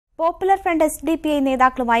Popular front SDPI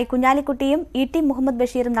നേതാക്കളുമായി കുഞ്ഞാലിക്കുട്ടിയും ഇ.ടി. മുഹമ്മദ്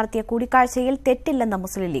ബഷീറും നടത്തിയ കൂടിക്കാഴ്ചയിൽ തെറ്റില്ലെന്ന്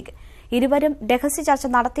മുസ്ലിം ലീഗ്. ഇരുവരും രഹസ്യ ചർച്ച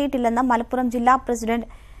നടത്തിയിട്ടില്ലെന്ന് മലപ്പുറം ജില്ലാ പ്രസിഡന്റ്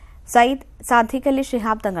സയ്യിദ് സാദിഖ്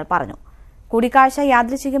ഷിഹാബ് തങ്ങൾ പറഞ്ഞു. കൂടിക്കാഴ്ച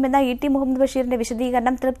യാദൃച്ഛികമെന്ന ഇ.ടി. മുഹമ്മദ് ബഷീറിന്റെ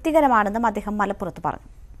വിശദീകരണം തൃപ്തികരമാണെന്നും അദ്ദേഹം മലപ്പുറത്ത് പറഞ്ഞു.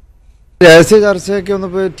 രഹസ്യ ചർച്ചയൊക്കെ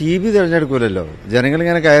ഒന്നിപ്പോൾ TV തിരഞ്ഞെടുക്കൂലല്ലോ.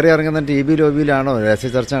 ജനങ്ങളിങ്ങനെ കയറി ഇറങ്ങുന്ന TV ലോബിയിലാണോ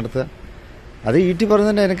രഹസ്യ ചർച്ച നടത്തുക? അത് ഇ.ടി.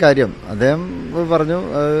 പറഞ്ഞതിൻ്റെ അതിന് കാര്യം അദ്ദേഹം പറഞ്ഞു,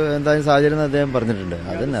 എന്തായാലും സാഹചര്യം അദ്ദേഹം പറഞ്ഞിട്ടുണ്ട്.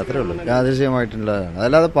 അതന്നെ, അത്രേ ഉള്ളൂ. യാദൃശ്ചികമായിട്ടുള്ളതാണ്,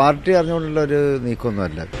 അതല്ലാതെ പാർട്ടി അറിഞ്ഞുകൊണ്ടുള്ള ഒരു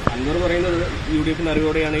നീക്കമൊന്നുമല്ല. അൻവർ പറയുന്നത് UDF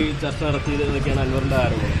അറിവോടെയാണ് ഈ ചർച്ച നടത്തിയത് എന്നൊക്കെയാണ് അൻവറിന്റെ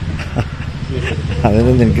ആരോപണം.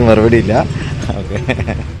 അതിനൊന്നും എനിക്ക് മറുപടിയില്ല. ഓക്കെ.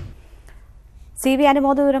 CV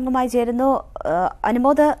അനുമോദ് വിവരങ്ങളുമായി ചേരുന്നു.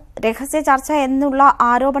 അനുമോദ്, രഹസ്യ ചർച്ച എന്നുള്ള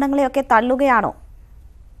ആരോപണങ്ങളെയൊക്കെ തള്ളുകയാണോ?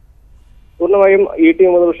 പൂർണ്ണമായും ഇ.ടി.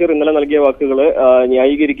 മുഹമ്മദ് ബഷീർ ഇന്നലെ നൽകിയ വാക്കുകൾ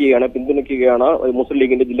ന്യായീകരിക്കുകയാണ്, പിന്തുണയ്ക്കുകയാണ് മുസ്ലിം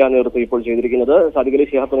ലീഗിന്റെ ജില്ലാ നേതൃത്വം ഇപ്പോൾ ചെയ്തിരിക്കുന്നത്. സാദിഖ്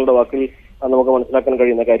ശിഹാബ് തങ്ങളുടെ വാക്കിൽ നമുക്ക് മനസ്സിലാക്കാൻ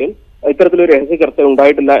കഴിയുന്ന കാര്യം, ഇത്തരത്തിലൊരു രഹസ്യ ചർച്ച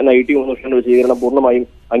ഉണ്ടായിട്ടില്ല എന്ന ഇ.ടി. മുഹമ്മദ് ബഷീറിന്റെ വിശദീകരണം പൂർണ്ണമായും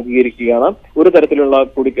അംഗീകരിക്കുകയാണ്. ഒരു തരത്തിലുള്ള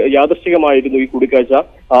യാദൃശ്ചികമായിരുന്നു ഈ കൂടിക്കാഴ്ച,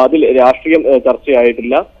 അതിൽ രാഷ്ട്രീയം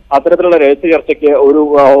ചർച്ചയായിട്ടില്ല. അത്തരത്തിലുള്ള രഹസ്യ ചർച്ചയ്ക്ക് ഒരു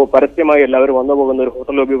പരസ്യമായി എല്ലാവരും വന്നു പോകുന്ന ഒരു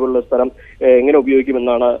ഹോട്ടൽ ലോബി പോലുള്ള സ്ഥലം എങ്ങനെ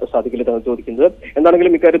ഉപയോഗിക്കുമെന്നാണ് സാദിഖ് തങ്ങൾ ചോദിക്കുന്നത്.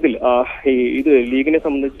 എന്താണെങ്കിലും ഇക്കാര്യത്തിൽ ഇത് ലീഗിനെ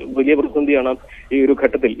സംബന്ധിച്ച് വലിയ പ്രതിസന്ധിയാണ് ഈ ഒരു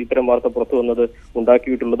ഘട്ടത്തിൽ ഇത്തരം വാർത്ത പുറത്തു വന്നത്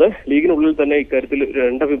ഉണ്ടാക്കിയിട്ടുള്ളത്. ലീഗിനുള്ളിൽ തന്നെ ഇക്കാര്യത്തിൽ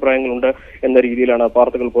രണ്ടഭിപ്രായങ്ങളുണ്ട് എന്ന രീതിയിലാണ്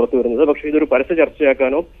വാർത്തകൾ പുറത്തു വരുന്നത്. പക്ഷേ ഇതൊരു പരസ്യ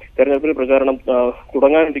ചർച്ചയാക്കാനോ തെരഞ്ഞെടുപ്പിന് പ്രചാരണം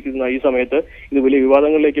തുടങ്ങാനിരിക്കുന്ന ഈ സമയത്ത് ഇത് വലിയ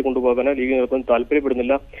വിവാദങ്ങളിലേക്ക് കൊണ്ടുപോകാനോ ലീഗ് നേതൃത്വം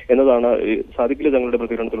താല്പര്യപ്പെടുന്നില്ല എന്നതാണ് സാദിഖ് തങ്ങളുടെ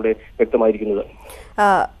പ്രതികരണത്തിലൂടെ വ്യക്തമായിരിക്കുന്നത്.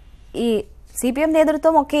 ഈ CPM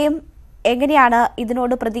നേതൃത്വം ഒക്കെയും എങ്ങനെയാണ്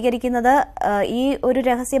ഇതിനോട് പ്രതികരിക്കുന്നത്? ഈ ഒരു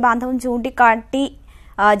രഹസ്യ ബാന്ധവം ചൂണ്ടിക്കാട്ടി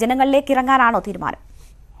ജനങ്ങളിലേക്ക് ഇറങ്ങാനാണോ തീരുമാനം?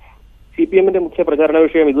 CPMന്റെ മുഖ്യ പ്രചാരണ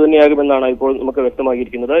വിഷയം ഇതുതന്നെയാകുമെന്നാണ് ഇപ്പോൾ നമുക്ക്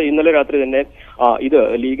വ്യക്തമാക്കിയിരിക്കുന്നത്. ഇന്നലെ രാത്രി തന്നെ ഇത്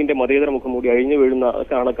ലീഗിന്റെ മതേതര മുഖംമൂടി അഴിഞ്ഞു വീഴുന്ന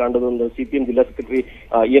കാണുന്നതെന്ന് CPM ജില്ലാ സെക്രട്ടറി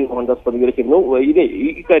EN മോഹൻദാസ് പ്രതികരിച്ചിരുന്നു.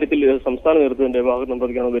 ഈ കാര്യത്തിൽ സംസ്ഥാന നേതൃത്വത്തിന്റെ ഭാഗത്ത് നിന്ന്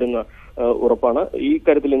പ്രതികരണം വരുന്ന ഉറപ്പാണ്. ഈ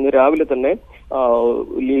കാര്യത്തിൽ ഇന്ന് രാവിലെ തന്നെ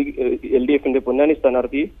ലീഗ് LDFന്റെ പൊന്നാനി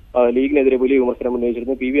സ്ഥാനാർത്ഥി ലീഗിനെതിരെ വലിയ വിമർശനം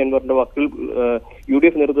ഉന്നയിച്ചിരുന്നു. PV അൻവറിന്റെ വാക്കുകൾ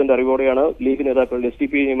UDF നേതൃത്വത്തിന്റെ അറിവോടെയാണ് ലീഗ് നേതാക്കൾ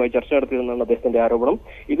SDPIയുമായി ചർച്ച നടത്തിയതെന്നാണ് അദ്ദേഹത്തിന്റെ ആരോപണം.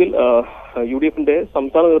 ഇതിൽ UDFന്റെ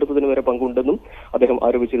സംസ്ഥാന നേതൃത്വത്തിന് വരെ പങ്കുണ്ടെന്നും അദ്ദേഹം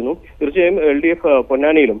ആരോപിച്ചിരുന്നു. തീർച്ചയായും LDF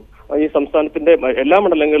പൊന്നാനിയിലും ഈ സംസ്ഥാനത്തിന്റെ എല്ലാ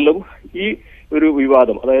മണ്ഡലങ്ങളിലും ഈ ഒരു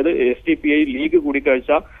വിവാദം, അതായത് SDPI ലീഗ്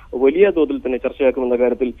കൂടിക്കാഴ്ച വലിയ തോതിൽ തന്നെ ചർച്ചയാക്കുമെന്ന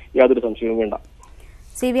കാര്യത്തിൽ യാതൊരു സംശയവും വേണ്ട.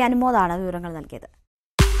 CV അനുമോദാണ് വിവരങ്ങൾ നൽകിയത്.